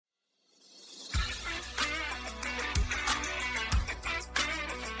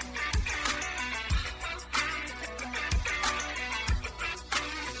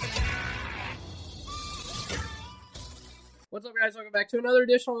What's up, guys? Welcome back to another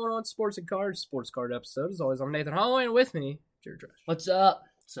edition of on Sports and Cards, Sports Card episode. As always, I'm Nathan Holloway, and with me, Jared Trash. What's up?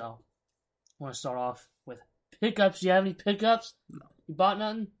 So, I want to start off with pickups. Do you have any pickups? No. You bought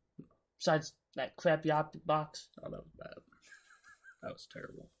nothing? Besides that crappy optic box? Oh, that was bad. That was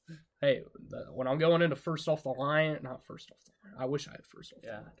terrible. Hey, when I'm going into first off the line, not first off the line. I wish I had first off the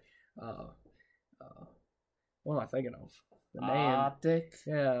line. What am I thinking of? The name. Optic.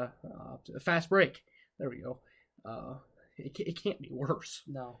 Yeah. Fast break. There we go. It can't be worse.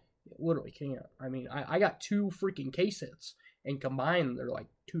 No. It literally can't. I mean, I got 2 freaking case hits, and combined, they're like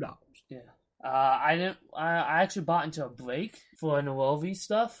 $2. Yeah. I actually bought into a break for Noelvi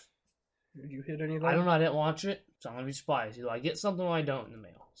stuff. Did you hit anything? I don't know. I didn't watch it, so I'm gonna be surprised. Either I get something or I don't in the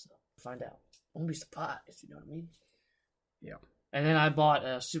mail. So find out. I'm gonna be surprised. You know what I mean? Yeah. And then I bought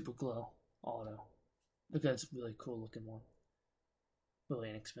a Super Glow auto because it's a really cool looking one.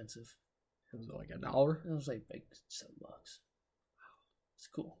 Really inexpensive. It was like $1. It was like $7. It's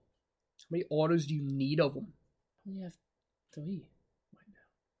cool. How many autos do you need of them? I only have 3 right now.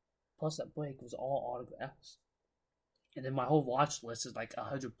 Plus that break was all autographs. And then my whole watch list is like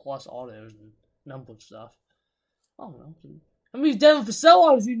 100 plus autos and numbered stuff. I don't know. How many Devin Vassell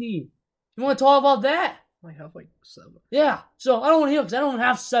autos you need? You want to talk about that? I have like 7. Yeah. So I don't want to hear because I don't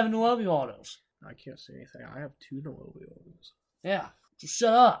have 7 Noelvi autos. I can't say anything. I have 2 Noelvi autos. Yeah. So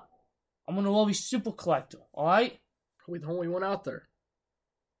shut up. I'm a Noelvi super collector. Alright? Probably the only one out there.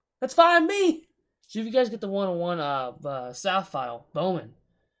 That's fine with me. So if you guys get the 101 Sapphire Bowman,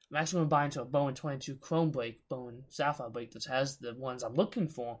 I'm actually going to buy into a Bowman 22 Chrome break, Bowman Sapphire break that has the ones I'm looking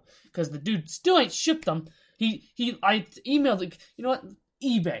for. Because the dude still ain't shipped them. I emailed, you know what?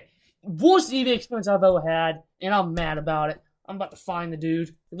 eBay. Worst eBay experience I've ever had, and I'm mad about it. I'm about to find the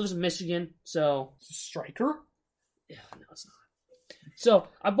dude. He lives in Michigan, so... It's a striker? Yeah, no, it's not. So,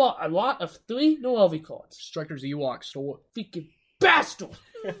 I bought a lot of 3 Noelvi cards. Striker's Ewok store. Freaking bastard!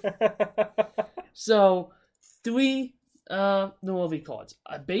 So, 3 Noelvi cards.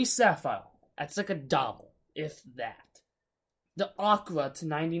 A base Sapphire. That's like $1, if that. The Aqua to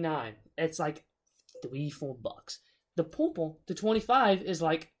 99. It's like $3-4. The Purple to 25 is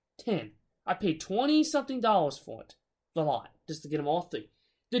like 10. I paid 20-something for it. The lot. Just to get them all 3.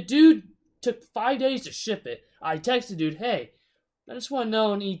 The dude took 5 days to ship it. I texted dude, hey, I just want to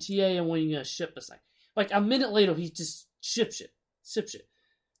know an ETA and when you're going to ship this thing. Like, a minute later, he just ships it.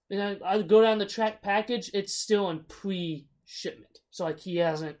 And I go down the track package, it's still in pre-shipment. So, like, he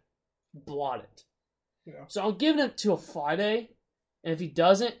hasn't bought it. Yeah. So, I'm giving it to a Friday, and if he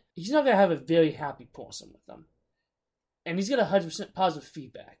doesn't, he's not going to have a very happy person with them. And he's got 100% positive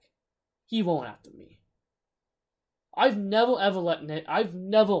feedback. He won't after me. I've never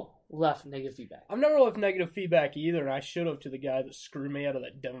left negative feedback. I've never left negative feedback either, and I should have to the guy that screwed me out of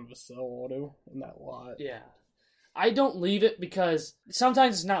that Devin Vassell auto in that lot. Yeah. I don't leave it because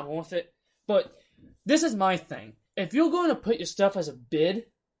sometimes it's not worth it. But this is my thing. If you're going to put your stuff as a bid,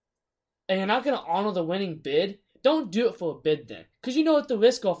 and you're not going to honor the winning bid, don't do it for a bid then. Because you know what the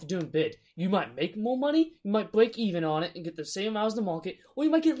risk of doing bid. You might make more money, you might break even on it and get the same amount as the market, or you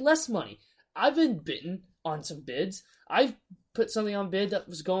might get less money. I've been bitten on some bids. I've put something on bid that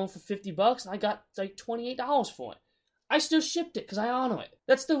was going for $50 and I got like $28 for it. I still shipped it because I honor it.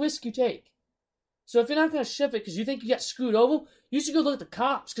 That's the risk you take. So if you're not going to ship it because you think you got screwed over, you should go look at the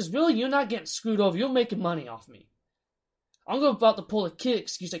cops because really you're not getting screwed over. You're making money off me. I'm about to pull a kid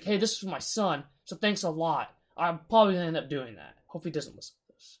excuse like, hey, this is for my son, so thanks a lot. I'm probably going to end up doing that. Hope he doesn't listen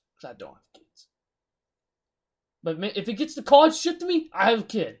to this because I don't have kids. But if he gets the card shipped to me, I have a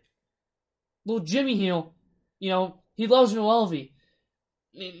kid. Little Jimmy here, you know, he loves Noelvi.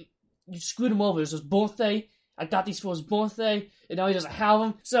 I mean, you screwed him over. It was his birthday. I got these for his birthday, and now he doesn't have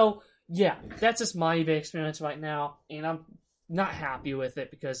them. So, yeah, that's just my eBay experience right now, and I'm not happy with it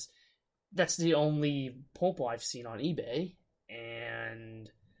because that's the only purple I've seen on eBay, and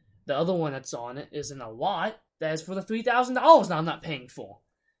the other one that's on it is in a lot that is for the $3,000 now I'm not paying for.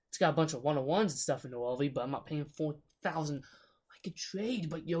 It's got a bunch of 101s and stuff in Noelvi, but I'm not paying $4,000. I could trade,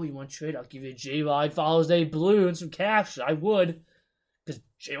 but yo, you want to trade? I'll give you a J-Rod Father's Day Blue and some cash. I would. Because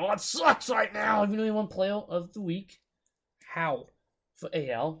J-Rod sucks right now. Even though he won Player of the Week. How? For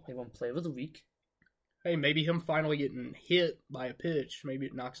AL, he won Player of the Week. Hey, maybe him finally getting hit by a pitch. Maybe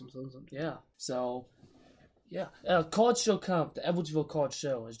it knocks him something. Yeah. So, yeah. Card show comp. The Edwardsville Card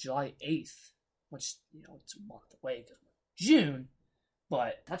Show is July 8th. Which, you know, it's a month away because June.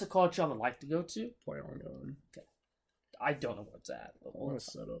 But that's a card show I would like to go to. Plan on going. Okay. I don't know where it's at. But I want to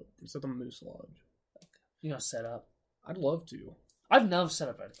set up. It's at the Moose Lodge. Okay. You're going to set up? I'd love to. I've never set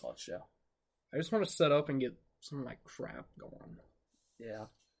up at a card show. I just want to set up and get some like crap going. Yeah.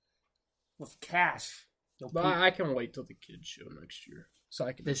 With cash. But I can wait till the kids show next year. So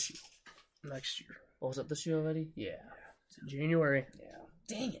I can This year. next year. Oh, was it this year already? Yeah. It's in January. Yeah.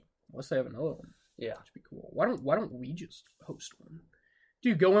 Dang it. Unless they have another one. Yeah. That'd be cool. Why don't we just host one?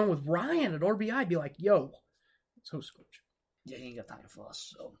 Dude, go in with Ryan at RBI. Be like, yo, let's host coach. Yeah, he ain't got time for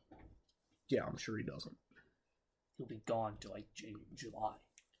us, so Yeah, I'm sure he doesn't. he'll be gone till like July.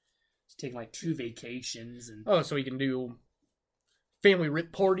 He's taking like 2 vacations and Oh, so he can do family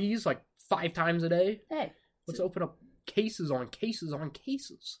rip parties like 5 times a day? hey, Let's open up cases on cases on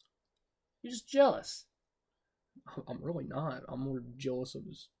cases. you're just jealous. I'm really not. I'm more jealous of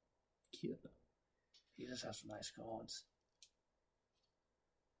his kid. He just has some nice cards.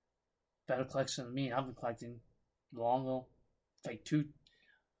 Better collection than me. I've been collecting longer. Like 2.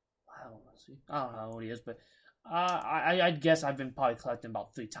 I don't know. See, I don't know how old he is, but I'd guess I've been probably collecting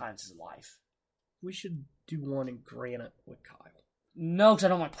about 3 times his life. We should do one in granite with Kyle. No, because I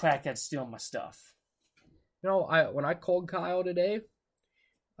don't want crackheads stealing my stuff. You know, when I called Kyle today,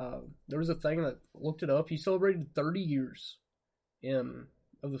 there was a thing that looked it up. He celebrated 30 years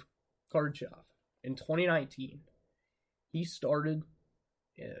of the card shop in 2019. He started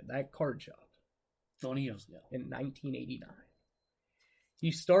that card shop 20 years ago. in 1989.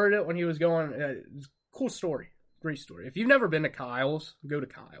 He started it when he was going. Cool story, great story. If you've never been to Kyle's, go to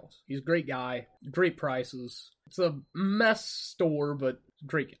Kyle's. He's a great guy, great prices. It's a mess store, but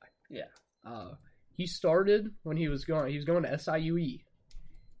great guy. Yeah. He started when he was going to SIUE.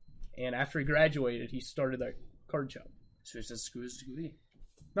 And after he graduated, he started that card shop. So it's just screws degree.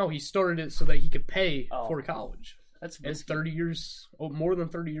 No, he started it so that he could pay for college. That's And 30 years, more than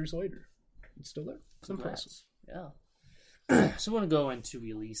 30 years later, it's still there. It's impressive. Yeah. So we're going to go into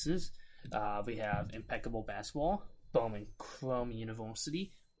releases. We have Impeccable Basketball, Bowman Chrome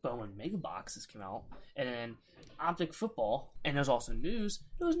University, Bowman Mega Boxes came out, and then Optic Football. And there's also news.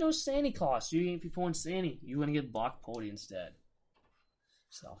 There was no Santa Claus. You ain't be pulling Santa. You're going to get Block Party instead.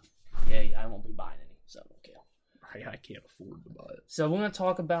 So, yay, I won't be buying any, so I don't care. I can't afford to buy it. So we're going to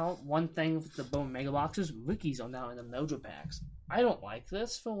talk about one thing with the Bowman Mega Boxes. Rookies are now in the Mojo Packs. I don't like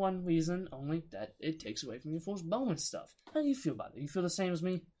this for one reason, only that it takes away from your first Bowman stuff. How do you feel about it? You feel the same as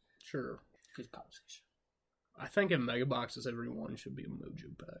me? Sure. Good conversation. I think in Mega Boxes, everyone should be a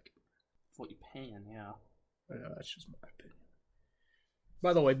Mojo pack. For what you're paying, yeah. Yeah, that's just my opinion.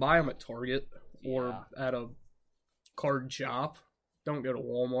 By the way, buy them at Target or at a card shop. Don't go to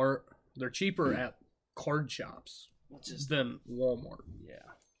Walmart. They're cheaper at card shops than Walmart.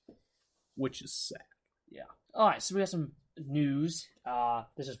 Yeah. Which is sad. Yeah. Alright, so we got some news.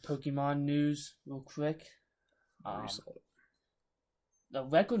 This is Pokemon news, real quick. The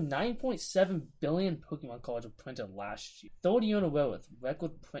record 9.7 billion Pokemon cards were printed last year. 30 in a row with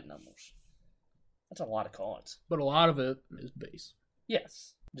record print numbers. That's a lot of cards. But a lot of it is base.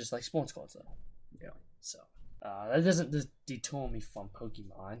 Yes. Just like sports cards, though. Yeah. So, that doesn't deter me from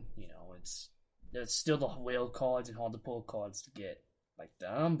Pokemon. You know, it's still the whale cards and hard to pull cards to get. Like the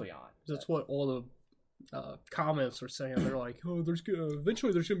Umbreon. That's what all the comments are saying. They're like, oh,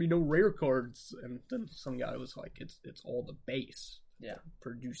 eventually there's going to be no rare cards. And then some guy was like, it's all the base. Yeah.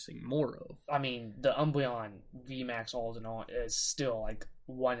 Producing more of. I mean, the Umbreon VMAX all in all is still like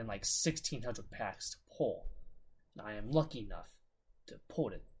 1 in like 1,600 packs to pull. And I am lucky enough to pull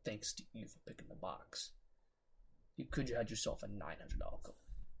it thanks to you for picking the box. You could have had yourself a $900 card.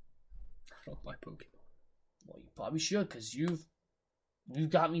 I don't buy Pokemon. Well, you probably should, because you've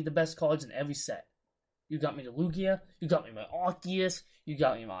got me the best cards in every set. You got me the Lugia, you got me my Arceus, you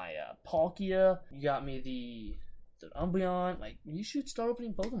got me my Palkia, you got me the Umbreon. Like, you should start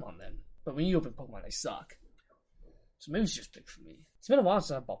opening Pokemon then. But when you open Pokemon, they suck. So maybe it's just big for me. It's been a while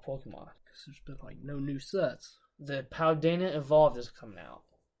since I bought Pokemon. Because there's been like no new sets. The Paldeana Evolved is coming out.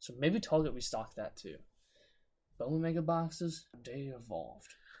 So maybe Target restock that too. Bowman Mega Boxes, they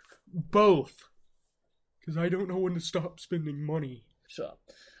evolved. Both. Because I don't know when to stop spending money. Sure.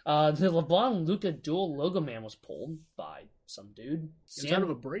 The LeBron and Luka dual Logo Man was pulled by some dude. Is out of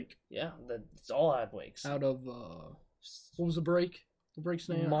a break? Yeah, it's all out of breaks. Out of, what was the break? The break's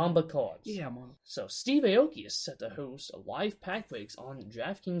name? Mamba cards. Yeah, Mamba. So Steve Aoki is set to host a live pack breaks on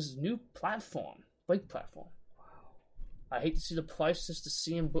DraftKings' new platform, break platform. Wow. I hate to see the prices to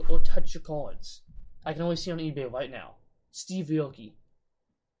see him or touch your cards. I can only see on eBay right now. Steve Aoki.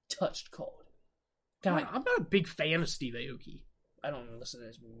 Touched card. I'm not a big fan of Steve Aoki. I don't listen to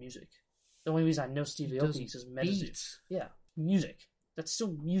his music. The only reason I know Steve Aoki is his beats. Yeah, music. That's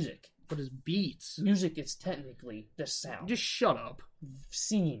still music. But his beats. Music is technically the sound. Just shut up.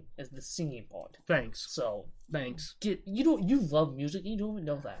 Singing is the singing part. Thanks. So thanks. You love music and you don't even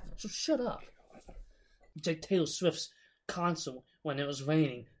know that. So shut up. You take Taylor Swift's concert when it was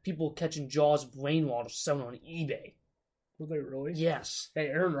raining. People catching jars of rainwater selling on eBay. Were they really? Yes. Hey,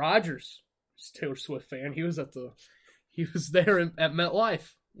 Aaron Rodgers, is a Taylor Swift fan. He was there at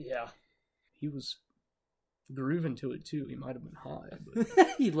MetLife. Yeah. He was grooving to it too. He might have been high, but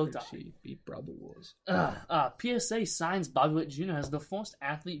he looked high. He probably was. PSA signs Bobby Witt Jr. as the first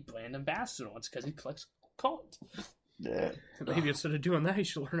athlete brand ambassador. It's because he collects cards. Yeah. Maybe instead of doing that, he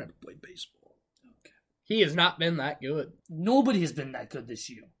should learn how to play baseball. Okay. He has not been that good. Nobody has been that good this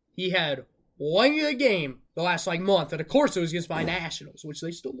year. He had one good game the last month, and of course it was against my Nationals, which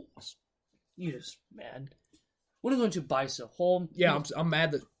they still lost. You're just mad. What are you going to buy so home? Yeah, I'm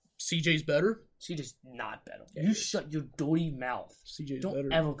mad that CJ's better. CJ's not better. Yeah, you shut your dirty mouth. CJ's Don't better.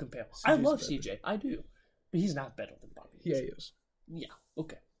 Don't ever compare. CJ's I love better. CJ. I do. But he's not better than Bobby. Yeah, he is. Yeah,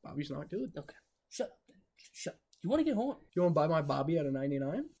 okay. Bobby's not good. Okay. Shut up then. Shut up. You want to get home? You want to buy my Bobby at a 99?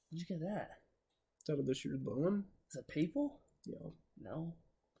 Where'd you get that? Is that of this year's Bowman? Is it people? Yeah. No.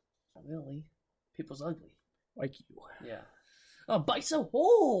 Not really. People's ugly. Like you. Yeah. Oh, buy so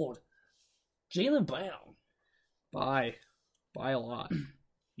old. Jaylen Brown. Buy a lot.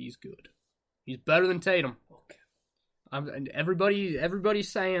 He's good. He's better than Tatum. Okay. And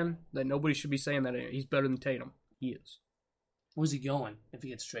everybody's saying that nobody should be saying that he's better than Tatum. He is. Where's he going if he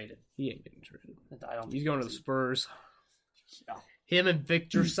gets traded? He ain't getting traded. I He's going to the Spurs. Yeah. Him and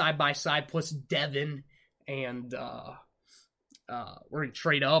Victor side by side, plus Devin, and we're gonna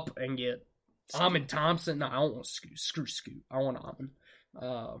trade up and get Amon Thompson. No, I don't want Scoot. Screw Scoot. I want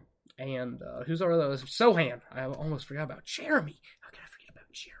Amon. And who's our other? Sohan. I almost forgot about Jeremy. How can I forget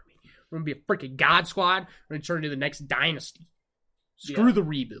about Jeremy? We're gonna be a freaking God squad. We're gonna turn into the next dynasty. Screw the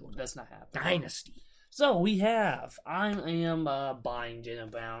rebuild. That's not happening. Dynasty. So I am buying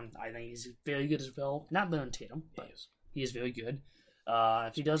Jaylen Brown. I think he's very good as well. Not better than Tatum, but he is very good.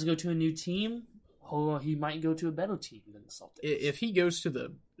 If he does go to a new team, he might go to a better team than the Celtics. If he goes to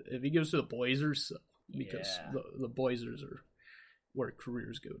the Blazers, because the Blazers are where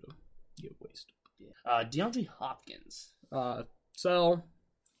careers go to get wasted. Yeah. DeAndre Hopkins. So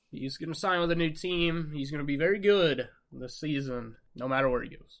he's going to sign with a new team. He's going to be very good this season, no matter where he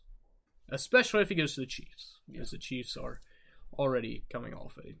goes. Especially if he goes to the Chiefs, because the Chiefs are already coming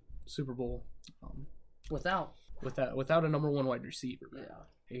off a Super Bowl without a number one wide receiver. Yeah.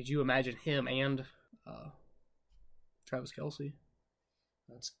 Could you imagine him and Travis Kelce?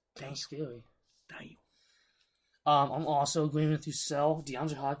 That's kind of scary. Damn. I'm also agreeing with you, Sel.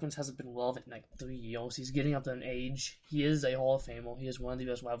 DeAndre Hopkins hasn't been relevant in 3 years. He's getting up to an age. He is a Hall of Famer. He is one of the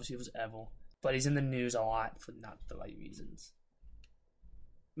best wide receivers ever. But he's in the news a lot for not the right reasons.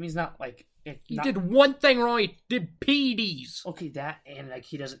 I mean, he's not he did one thing wrong. He did PEDs. Okay, that and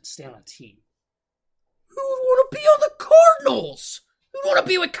he doesn't stay on a team. Who would want to be on the Cardinals? Who would want to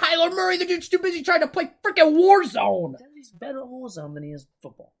be with Kyler Murray? The dude's too busy trying to play freaking Warzone. He's better at Warzone than he is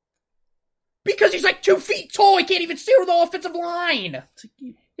football. Because he's 2 feet tall. He can't even steer the offensive line.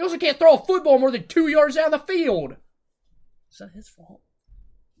 He also can't throw a football more than 2 yards down the field. Is that his fault?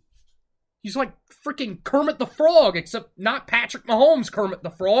 He's like freaking Kermit the Frog, except not Patrick Mahomes Kermit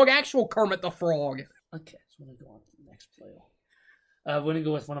the Frog, actual Kermit the Frog. Okay, so we're going to go on to the next player. We're going to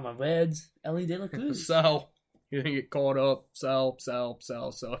go with one of my Reds, Ellie De La Cruz. So, you're going to get caught up. Sell. So,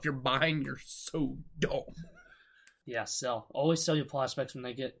 if you're buying, you're so dumb. Yeah, sell. Always sell your prospects when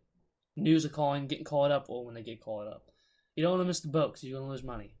they get news of getting caught up, or when they get caught up. You don't want to miss the boat, because you're going to lose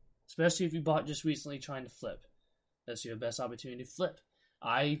money. Especially if you bought just recently trying to flip. That's your best opportunity to flip.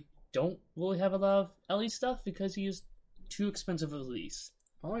 I don't really have a lot of Ellie stuff because he is too expensive to release.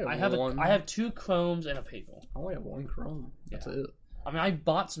 I have 2 chromes and a paper. I only have 1 chrome. That's it. I mean, I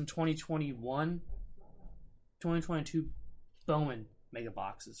bought some 2021, 2022 Bowman mega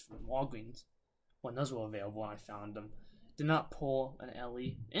boxes from Walgreens when those were available, and I found them. Did not pull an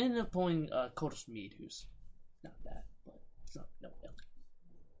Ellie. Ended up pulling Curtis Mead, who's not bad, but it's not no Ellie.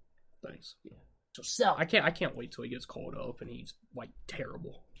 Thanks. Yeah. So sell. I can't wait till he gets called up and he's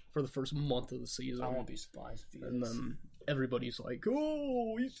terrible for the first month of the season. I won't be surprised if he and is. Then everybody's like,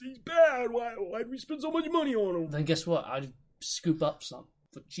 "Oh, he's bad. Why'd we spend so much money on him?" Then guess what? I'd scoop up some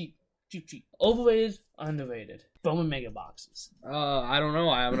for cheap. Overrated, underrated. Bowman mega boxes. I don't know.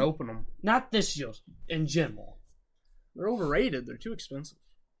 I haven't opened them. Not this year. In general. They're overrated. They're too expensive.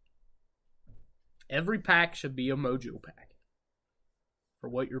 Every pack should be a Mojo pack for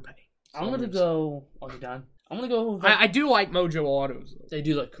what you're paying. I'm going to go... Are you done? I'm going to go... I do like Mojo autos, though. They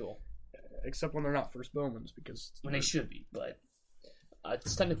do look cool. Except when they're not first Bowmans, because... When they should be, but...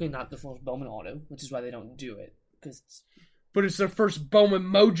 it's technically not the first Bowman auto, which is why they don't do it. But it's their first Bowman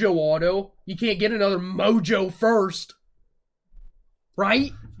Mojo auto. You can't get another Mojo first.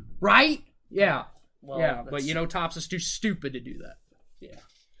 Right? Yeah. Well, yeah, but you know, Topps is too stupid to do that. Yeah.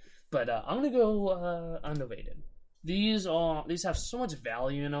 But I'm gonna go underrated. These have so much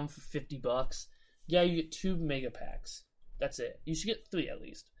value in them for $50. Yeah, you get 2 mega packs. That's it. You should get 3 at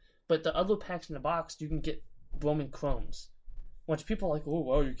least. But the other packs in the box, you can get Bowman Chromes. Which people are like, oh,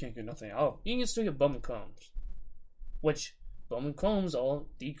 well, you can't get nothing. Oh, you can still get Bowman Chromes. Which, Bowman Chromes are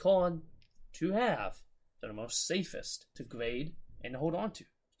the card to have. They're the most safest to grade and to hold on to.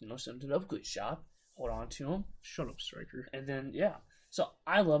 You know, send them to the upgrade shop. Hold on to them. Shut up, Striker. And then, yeah. So,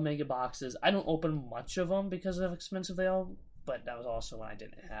 I love mega boxes. I don't open much of them because of how expensive they are. But that was also when I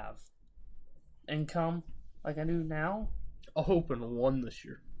didn't have income like I do now. I'll open 1 this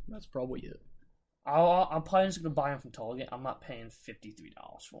year. That's probably it. I'm probably just going to buy them from Target. I'm not paying $53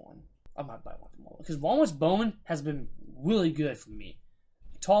 for one. I might buy one from Walmart. Because Walmart's Bowman has been really good for me.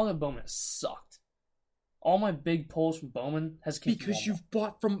 Target Bowman has sucked. All my big pulls from Bowman has came from Because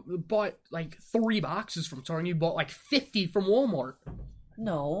Walmart. you've bought like 3 boxes from Target. You bought like 50 from Walmart.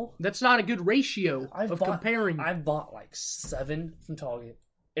 No. That's not a good ratio comparing. I've bought like 7 from Target.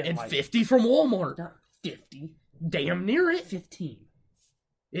 And like 50 from Walmart. Not 50. Damn near it. 15.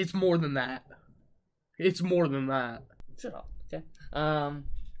 It's more than that. It's more than that. Shut up. Okay.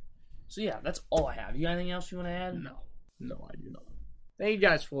 So yeah, that's all I have. You got anything else you want to add? No, I do not. Thank you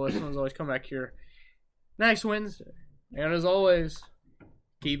guys for listening. As always, come back here next Wednesday. And as always,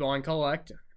 keep on collecting.